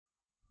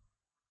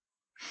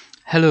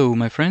Hello,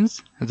 my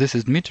friends. This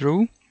is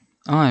Dmitro.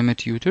 I'm a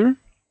tutor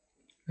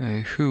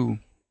who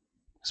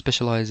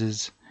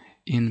specializes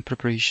in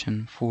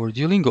preparation for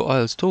Duolingo,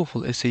 IELTS,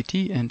 TOEFL,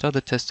 SAT, and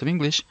other tests of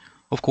English,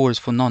 of course,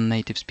 for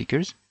non-native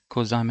speakers,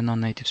 because I'm a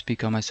non-native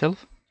speaker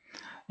myself.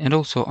 And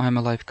also, I'm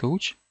a life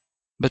coach.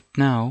 But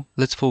now,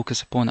 let's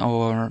focus upon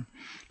our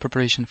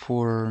preparation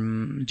for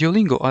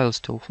Duolingo,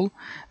 IELTS, TOEFL.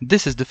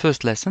 This is the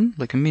first lesson,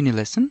 like a mini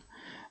lesson,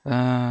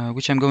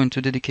 which I'm going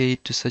to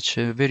dedicate to such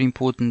a very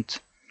important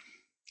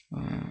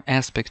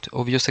aspect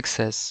of your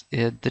success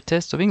at the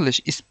test of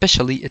English,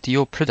 especially at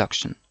your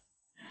production.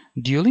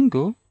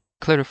 Duolingo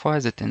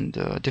clarifies it and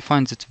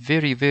defines it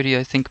very,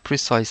 I think,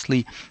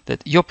 precisely,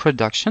 that your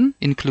production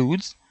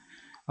includes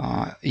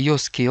your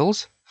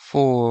skills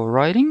for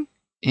writing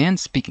and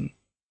speaking.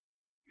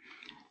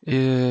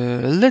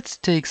 Let's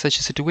take such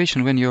a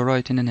situation when you're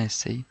writing an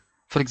essay.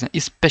 For example,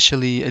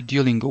 especially at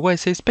Duolingo. Why I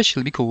say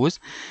especially? Because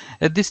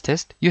at this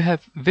test you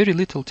have very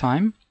little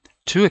time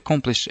to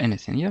accomplish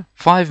anything. Yeah,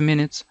 5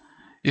 minutes.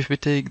 If we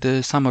take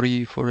the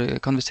summary for a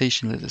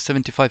conversation,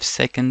 75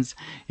 seconds.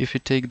 If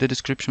we take the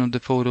description of the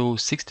photo,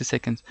 60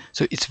 seconds.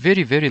 So it's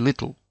very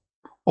little.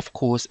 Of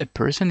course, a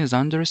person is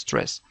under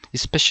stress,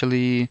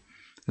 especially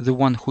the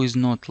one who is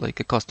not like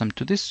accustomed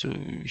to this.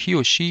 He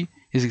or she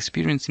is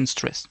experiencing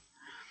stress.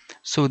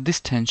 So this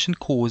tension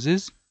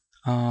causes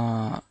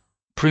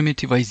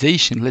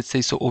primitivization, let's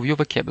say so, of your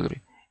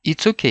vocabulary.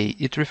 It's okay.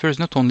 It refers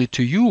not only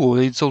to you, or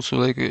it's also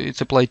like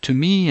it's applied to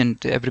me and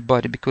to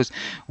everybody, because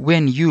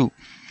when you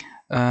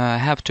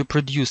have to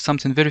produce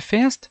something very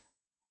fast,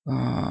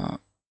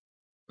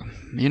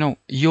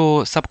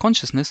 your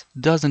subconsciousness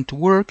doesn't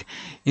work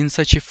in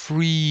such a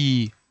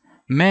free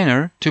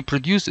manner to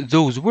produce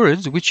those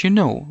words which you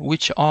know,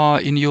 which are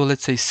in your,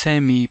 let's say,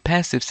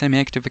 semi-passive,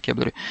 semi-active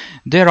vocabulary.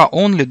 There are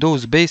only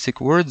those basic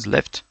words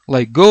left,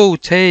 like go,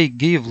 take,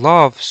 give,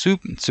 love,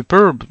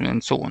 superb,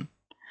 and so on.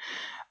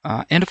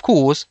 And of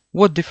course,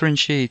 what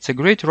differentiates a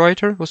great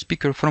writer or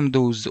speaker from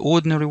those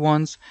ordinary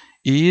ones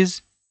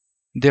is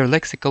their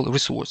lexical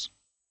resource.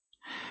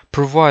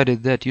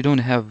 Provided that you don't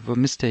have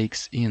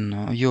mistakes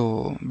in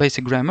your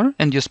basic grammar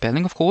and your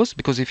spelling, of course,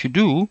 because if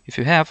you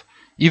have,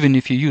 even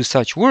if you use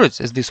such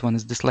words as this one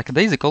is this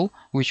lackadaisical,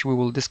 which we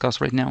will discuss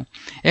right now,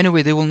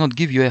 anyway, they will not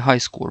give you a high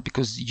score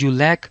because you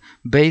lack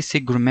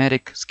basic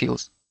grammatic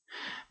skills.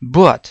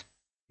 But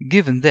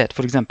given that,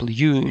 for example,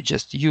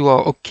 you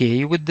are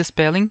okay with the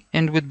spelling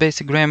and with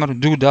basic grammar,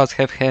 do, does,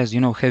 have, has,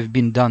 have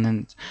been, done,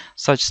 and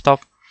such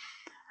stuff,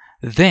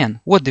 then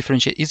what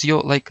differentiates is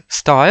your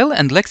style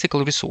and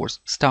lexical resource.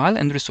 Style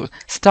and resource.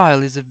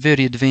 Style is a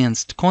very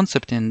advanced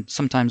concept and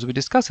sometimes we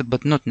discuss it,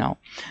 but not now.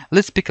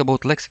 Let's speak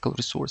about lexical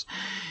resource.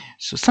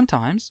 So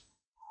sometimes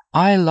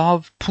I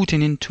love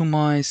putting into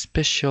my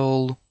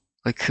special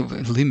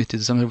limited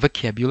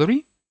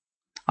vocabulary.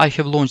 I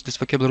have launched this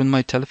vocabulary on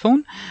my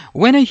telephone.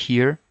 When I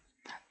hear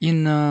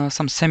in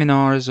some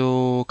seminars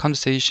or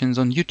conversations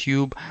on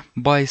YouTube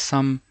by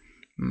some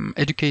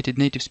educated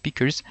native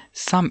speakers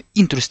some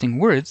interesting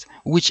words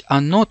which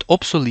are not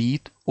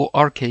obsolete or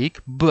archaic,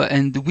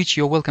 and which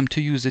you're welcome to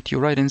use at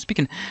your writing and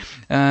speaking,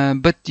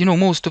 but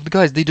most of the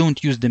guys, they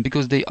don't use them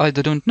because they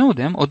either don't know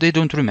them or they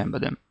don't remember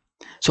them.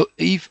 So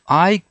if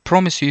I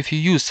promise you, if you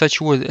use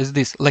such words as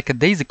this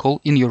lackadaisical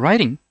in your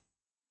writing,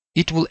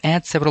 it will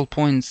add several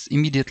points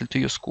immediately to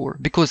your score,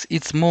 because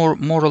it's more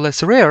or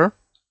less rare,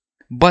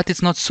 but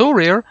it's not so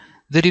rare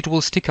that it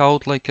will stick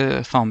out like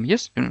a thumb.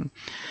 Yes.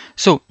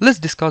 So let's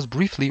discuss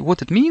briefly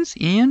what it means,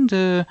 and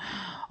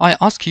I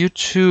ask you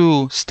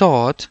to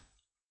start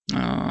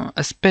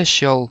a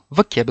special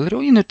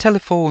vocabulary in a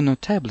telephone or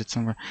tablet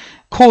somewhere.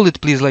 Call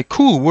it, please, like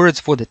cool words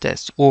for the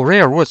test, or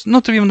rare words,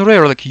 not even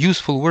rare, like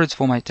useful words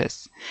for my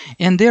tests.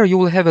 And there you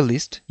will have a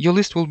list. Your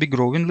list will be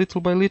growing little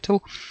by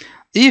little.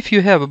 If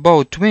you have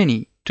about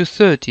 20 to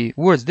 30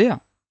 words there,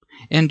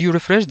 and you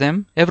refresh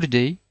them every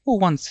day or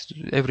once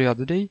every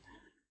other day,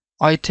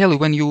 I tell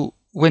you,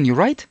 when you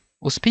write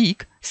or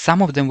speak,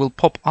 some of them will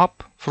pop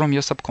up from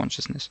your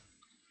subconsciousness,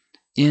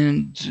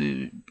 and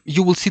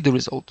you will see the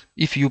result.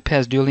 If you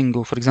pass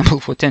Duolingo, for example,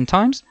 for 10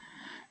 times,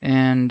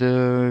 and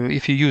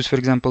if you use, for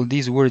example,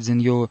 these words in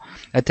your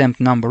attempt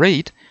number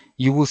 8,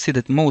 you will see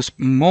that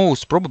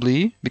most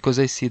probably, because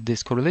I see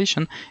this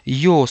correlation,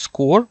 your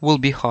score will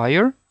be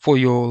higher for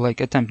your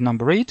attempt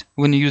number 8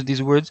 when you use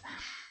these words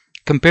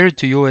compared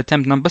to your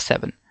attempt number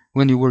 7.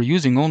 When you were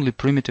using only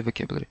primitive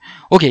vocabulary.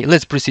 Okay,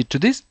 let's proceed to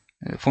this,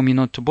 for me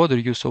not to bother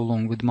you so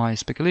long with my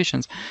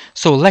speculations.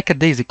 So,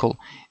 lackadaisical.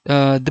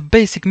 The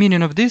basic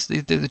meaning of this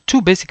is the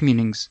two basic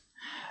meanings.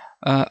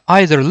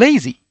 Either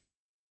lazy,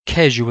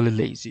 casually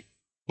lazy,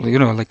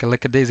 like a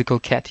lackadaisical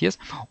cat, yes,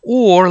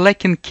 or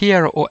lacking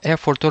care or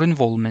effort or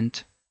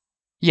involvement.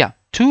 Yeah,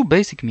 two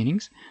basic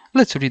meanings.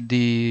 Let's read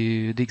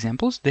the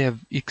examples. They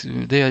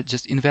are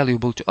just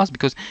invaluable to us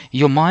because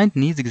your mind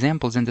needs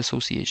examples and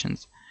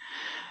associations.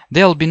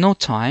 There will be no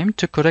time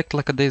to correct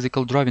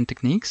lackadaisical driving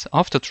techniques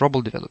after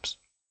trouble develops.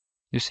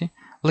 You see?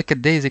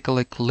 Lackadaisical,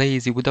 like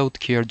lazy, without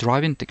care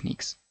driving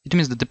techniques. It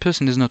means that the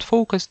person is not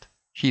focused,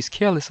 he's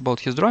careless about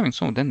his driving,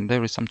 so then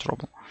there is some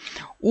trouble.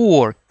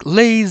 Or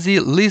lazy,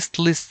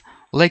 listless,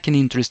 lacking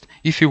interest.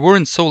 If you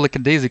weren't so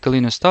lackadaisical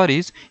in your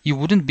studies, you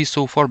wouldn't be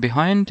so far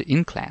behind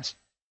in class.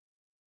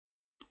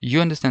 You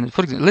understand it?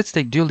 For example, let's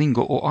take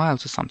Duolingo or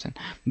IELTS or something.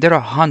 There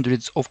are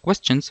hundreds of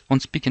questions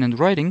on speaking and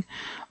writing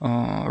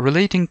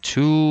relating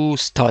to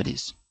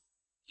studies,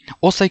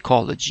 or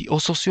psychology, or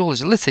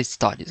sociology. Let's say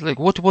studies. Like,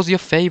 what was your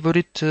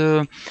favorite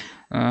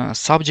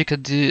subject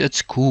at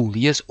school?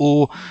 Yes,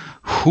 or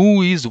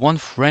who is one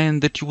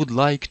friend that you would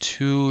like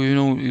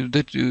to,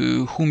 that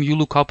whom you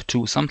look up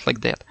to, something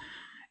like that.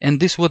 And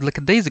this word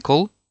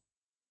lackadaisical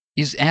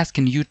is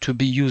asking you to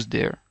be used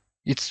there.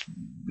 It's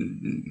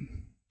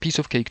piece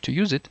of cake to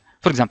use it.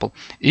 For example,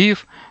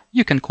 if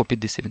you can copy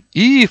this even.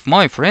 If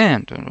my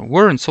friend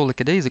weren't so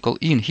lackadaisical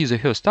in his or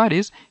her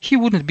studies, he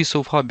wouldn't be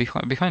so far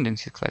behind in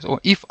his class. Or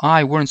if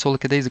I weren't so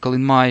lackadaisical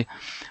in my,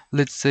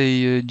 let's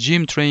say,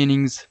 gym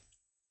trainings,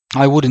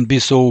 I wouldn't be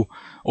so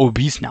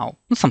obese now.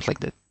 Something like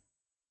that.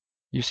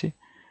 You see?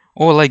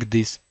 Or like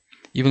this.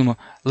 Even more.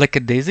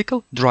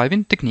 Lackadaisical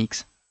driving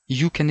techniques.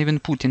 You can even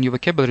put in your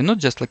vocabulary not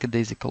just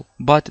lackadaisical,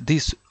 but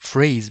this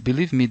phrase,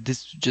 believe me,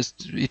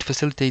 it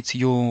facilitates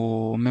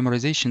your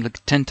memorization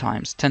like 10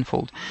 times,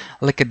 tenfold.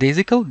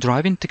 Lackadaisical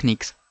driving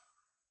techniques,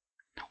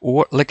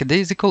 or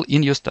lackadaisical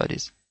in your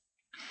studies.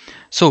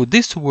 So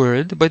this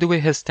word, by the way,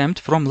 has stemmed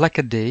from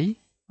lackaday.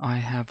 I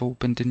have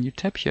opened a new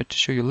tab here to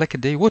show you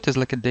lackaday. What is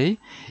lackaday?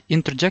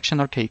 Interjection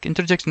archaic.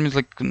 Interjection means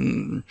like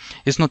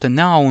it's not a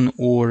noun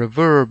or a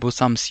verb or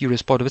some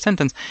serious part of a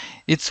sentence.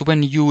 It's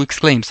when you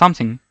exclaim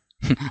something.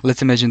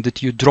 Let's imagine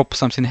that you drop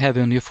something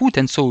heavy on your foot,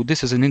 and so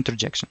this is an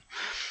interjection.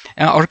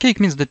 Archaic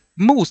means that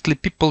mostly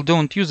people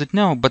don't use it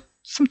now, but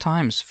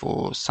sometimes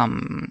for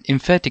some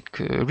emphatic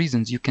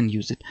reasons you can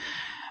use it.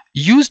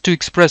 Used to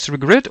express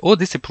regret or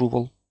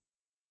disapproval.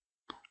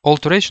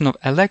 Alteration of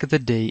I lack the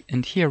day,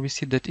 and here we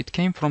see that it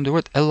came from the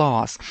word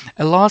hélas.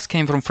 Hélas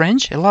came from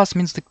French. Hélas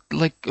means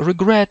like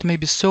regret,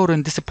 maybe sorrow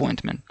and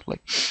disappointment.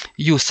 Like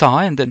you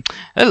sigh and then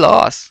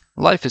hélas,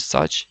 life is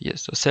such.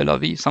 Yes, or c'est la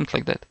vie, something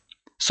like that.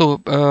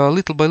 So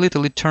little by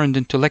little it turned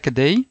into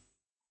lackaday,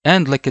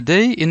 and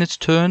lackaday in its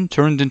turn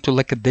turned into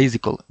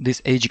lackadaisical,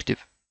 this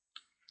adjective.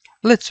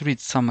 Let's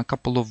read a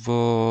couple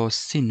of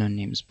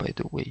synonyms, by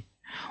the way.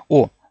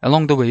 Or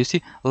along the way, you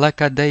see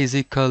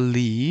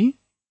lackadaisically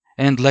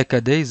and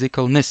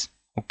lackadaisicalness.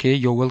 Okay,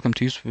 you're welcome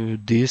to use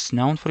this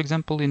noun, for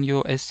example, in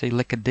your essay.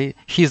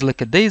 His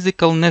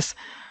lackadaisicalness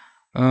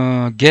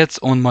gets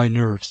on my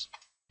nerves.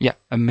 Yeah,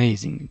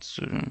 amazing.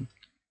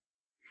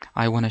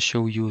 I want to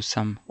show you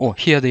some. Oh,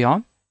 here they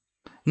are.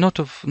 Not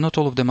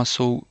all of them are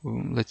so,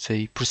 let's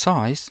say,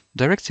 precise,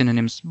 direct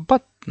synonyms,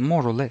 but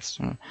more or less.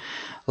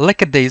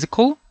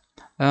 Lackadaisical,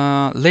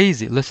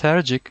 lazy,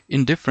 lethargic,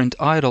 indifferent,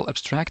 idle,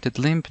 abstracted,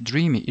 limp,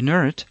 dreamy,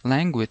 inert,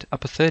 languid,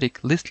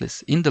 apathetic,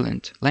 listless,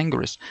 indolent,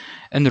 languorous,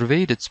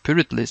 enervated,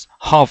 spiritless,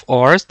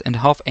 half-arsed and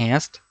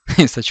half-assed.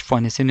 Such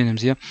funny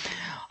synonyms here.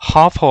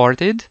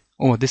 Half-hearted.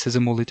 Oh, this is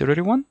a more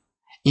literary one.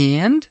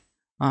 And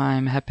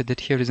I'm happy that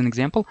here is an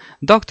example.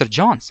 Dr.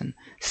 Johnson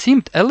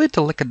seemed a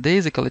little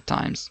lackadaisical at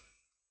times.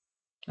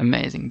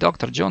 Amazing.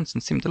 Dr. Johnson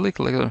seemed a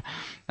little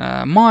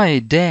my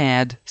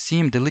dad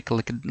seemed a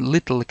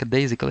little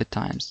lackadaisical at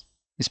times,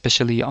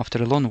 especially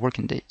after a long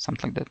working day,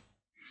 something like that.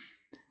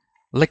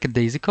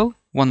 Lackadaisical,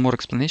 one more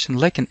explanation,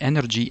 lacking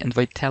energy and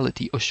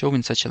vitality or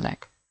showing such a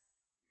lack.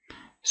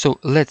 So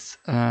let's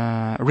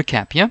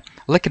recap, yeah?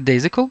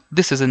 Lackadaisical,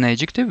 this is an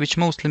adjective which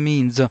mostly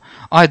means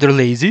either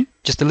lazy,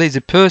 just a lazy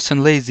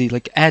person, lazy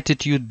like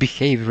attitude,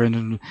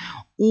 behavior,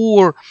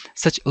 or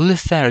such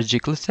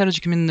lethargic.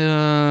 Lethargic means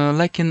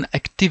lacking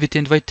activity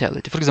and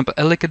vitality. For example,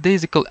 a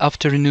lackadaisical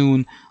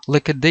afternoon,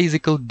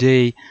 lackadaisical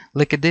day,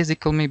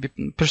 lackadaisical maybe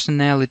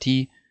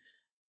personality.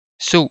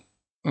 So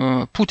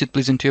put it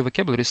please into your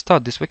vocabulary,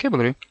 start this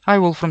vocabulary. I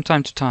will from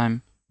time to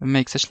time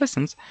make such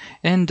lessons,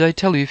 and I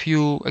tell you, if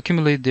you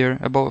accumulate there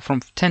about from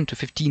 10 to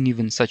 15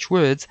 even such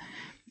words,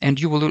 and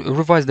you will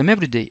revise them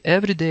every day,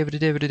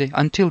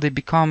 until they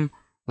become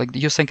like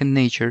your second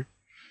nature.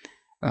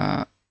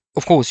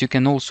 Of course, you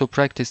can also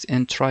practice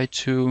and try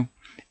to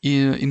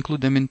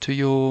include them into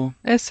your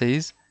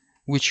essays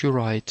which you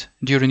write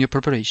during your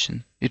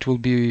preparation. It will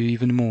be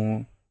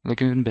even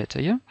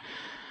better, yeah?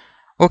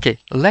 Okay,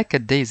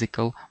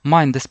 lackadaisical.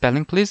 Mind the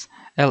spelling, please.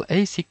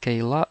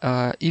 L-A-C-K.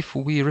 If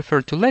we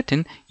refer to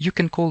Latin, you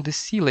can call this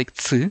C like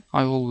C.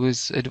 I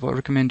always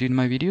recommend you in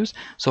my videos.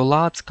 So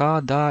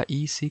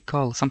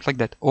lackadaisical, something like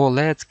that. Or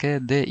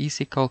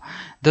lackadaisical.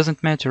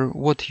 Doesn't matter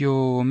what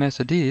your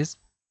method is.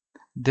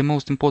 The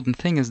most important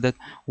thing is that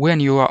when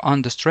you are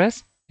under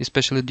stress,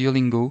 especially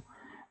Duolingo,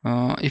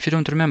 if you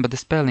don't remember the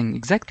spelling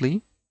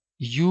exactly,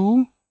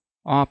 you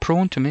are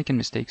prone to making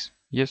mistakes.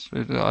 Yes,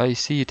 I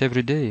see it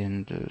every day,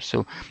 and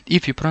so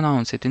if you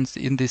pronounce it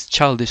in this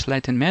childish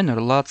Latin manner,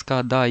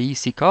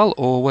 lackadaisical,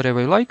 or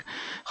whatever you like,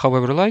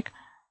 however you like,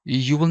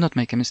 you will not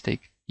make a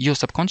mistake. Your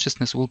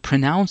subconsciousness will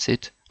pronounce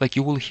it like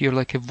you will hear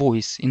like a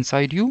voice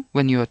inside you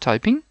when you are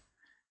typing.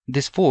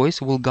 This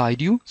voice will guide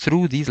you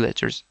through these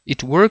letters.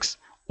 It works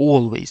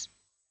always.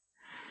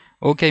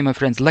 Okay, my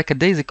friends,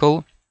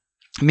 lackadaisical,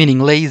 meaning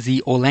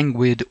lazy or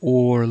languid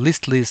or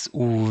listless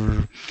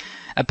or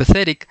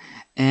apathetic,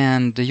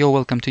 and you're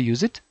welcome to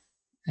use it.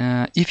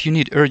 If you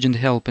need urgent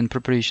help in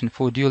preparation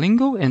for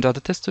Duolingo and other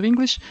tests of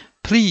English,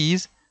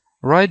 please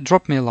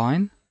drop me a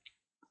line.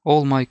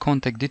 All my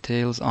contact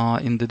details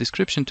are in the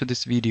description to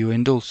this video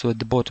and also at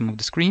the bottom of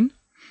the screen.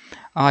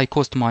 I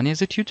cost money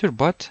as a tutor,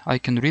 but I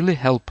can really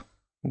help,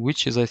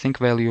 which is, I think,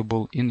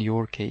 valuable in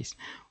your case.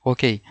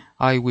 Okay,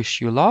 I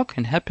wish you luck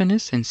and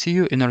happiness and see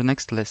you in our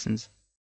next lessons.